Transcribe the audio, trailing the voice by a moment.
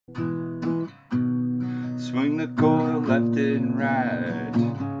swing the coil left and right.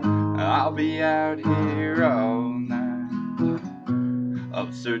 I'll be out here all night.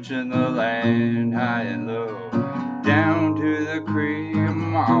 I'm searching the land high and low, down to the creek.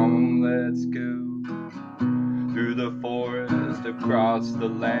 Come on, let's go. Through the forest, across the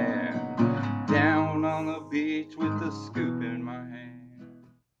land, down on the beach with the scoop in my hand.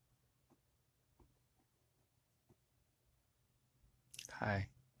 Hi.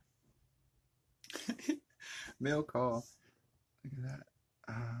 Mail call. Look at that.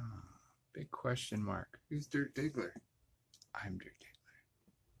 Big question mark. Who's Dirt Diggler? I'm Dirt Diggler.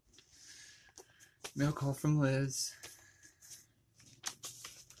 Mail call from Liz.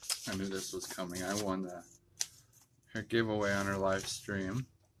 I knew this was coming. I won her giveaway on her live stream.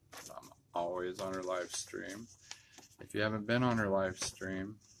 I'm always on her live stream. If you haven't been on her live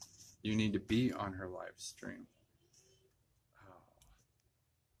stream, you need to be on her live stream. Oh.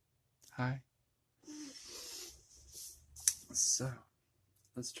 Hi. So,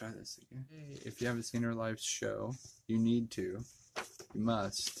 let's try this again. If you haven't seen her live show, you need to. You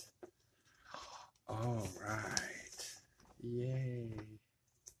must. All right. Yay.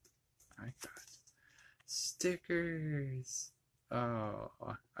 I got stickers. Oh,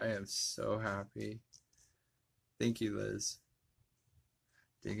 I am so happy. Thank you, Liz.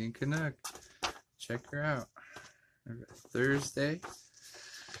 Digging Canuck. Check her out. Thursday,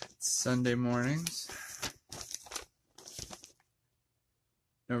 Sunday mornings.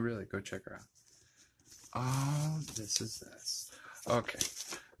 No, really, go check her out. Oh, this is this. Okay.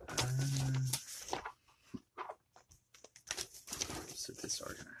 So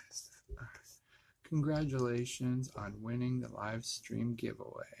disorganized. Congratulations on winning the live stream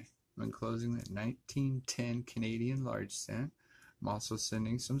giveaway. I'm enclosing the 1910 Canadian large cent. I'm also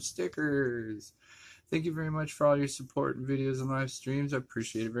sending some stickers. Thank you very much for all your support and videos and live streams. I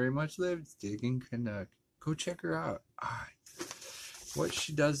appreciate it very much. Liz Digging Canuck. Go check her out. What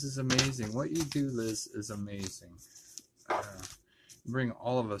she does is amazing. What you do, Liz, is amazing. You bring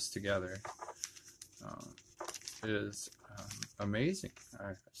all of us together. It is amazing.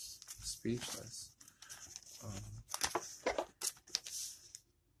 I'm speechless. I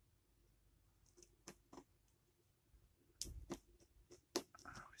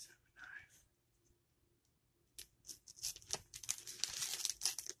always have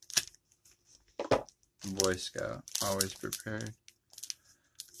a knife. Boy Scout, always prepared.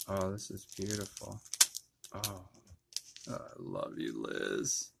 Oh, this is beautiful. Oh, I love you,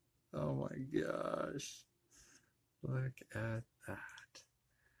 Liz. Oh my gosh. Look at that.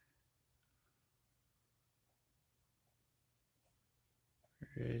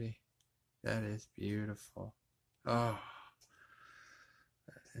 Pretty. That is beautiful. Oh,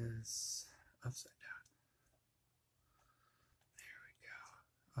 that is upside down. There we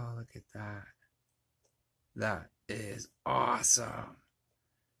go. Oh, look at that. That is awesome.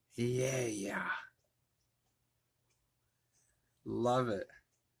 Yeah. Love it.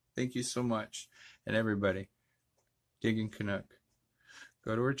 Thank you so much. And everybody, Digging Canuck,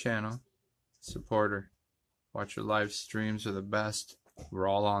 go to her channel, support her, watch her live streams are the best. We're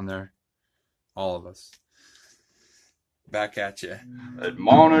all on there. All of us. Back at you.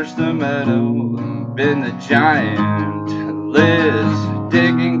 Admonish the Metal, been the giant. Liz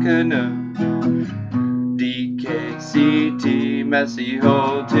Digging Canuck. DKCT, Messy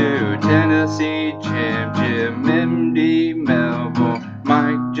Hole 2, Tennessee Champ, Jim, MD, Melville,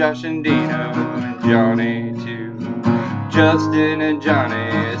 Mike, Josh, and Dino, and Johnny too. Justin and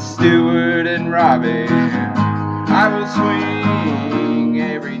Johnny, Stewart and Robbie. I will swing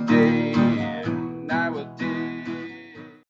every